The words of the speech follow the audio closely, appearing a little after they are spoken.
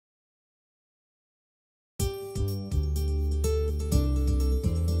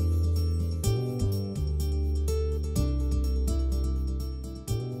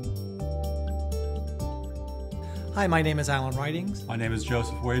Hi, my name is Allan Ridings. My name is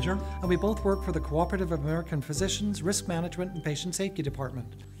Joseph Wager. And we both work for the Cooperative of American Physicians Risk Management and Patient Safety Department.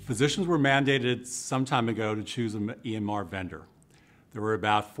 Physicians were mandated some time ago to choose an EMR vendor. There were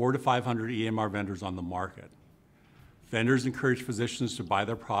about 400 to 500 EMR vendors on the market. Vendors encouraged physicians to buy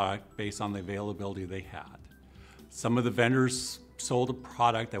their product based on the availability they had. Some of the vendors sold a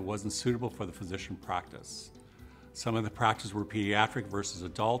product that wasn't suitable for the physician practice. Some of the practices were pediatric versus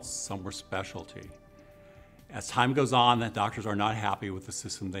adults, some were specialty. As time goes on, the doctors are not happy with the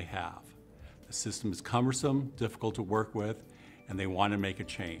system they have. The system is cumbersome, difficult to work with, and they want to make a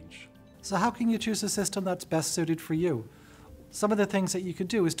change. So how can you choose a system that's best suited for you? Some of the things that you could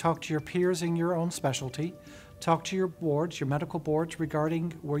do is talk to your peers in your own specialty, talk to your boards, your medical boards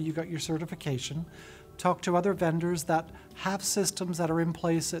regarding where you got your certification, talk to other vendors that have systems that are in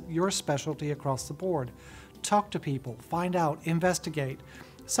place at your specialty across the board. Talk to people, find out, investigate.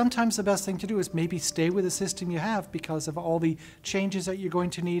 Sometimes the best thing to do is maybe stay with the system you have because of all the changes that you're going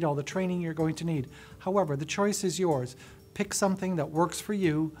to need, all the training you're going to need. However, the choice is yours. Pick something that works for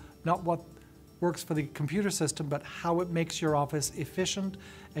you, not what works for the computer system, but how it makes your office efficient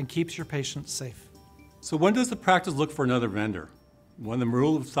and keeps your patients safe. So when does the practice look for another vendor? One of the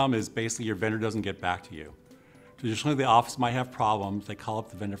rule of thumb is basically your vendor doesn't get back to you. Traditionally, the office might have problems. They call up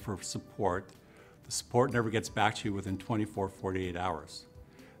the vendor for support. The support never gets back to you within 24, 48 hours.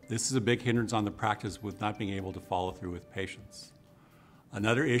 This is a big hindrance on the practice with not being able to follow through with patients.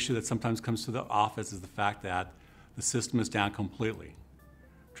 Another issue that sometimes comes to the office is the fact that the system is down completely.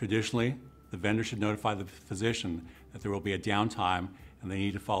 Traditionally, the vendor should notify the physician that there will be a downtime and they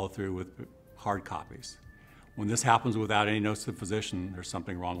need to follow through with hard copies. When this happens without any notice to the physician, there's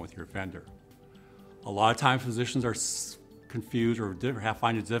something wrong with your vendor. A lot of times physicians are confused or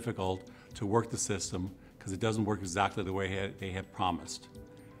find it difficult to work the system because it doesn't work exactly the way they had promised.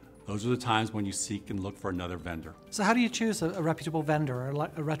 Those are the times when you seek and look for another vendor. So how do you choose a reputable vendor,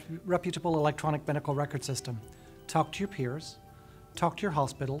 a reputable electronic medical record system? Talk to your peers, talk to your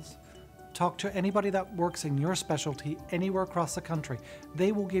hospitals, talk to anybody that works in your specialty anywhere across the country.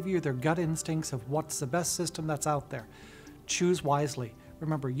 They will give you their gut instincts of what's the best system that's out there. Choose wisely.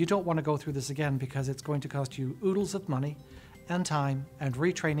 Remember, you don't want to go through this again because it's going to cost you oodles of money and time and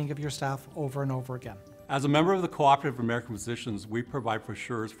retraining of your staff over and over again. As a member of the Cooperative of American Physicians, we provide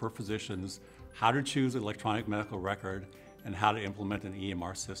brochures for physicians how to choose an electronic medical record and how to implement an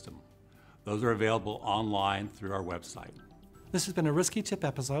EMR system. Those are available online through our website. This has been a Risky Tip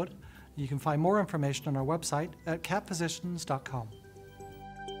episode. You can find more information on our website at capphysicians.com.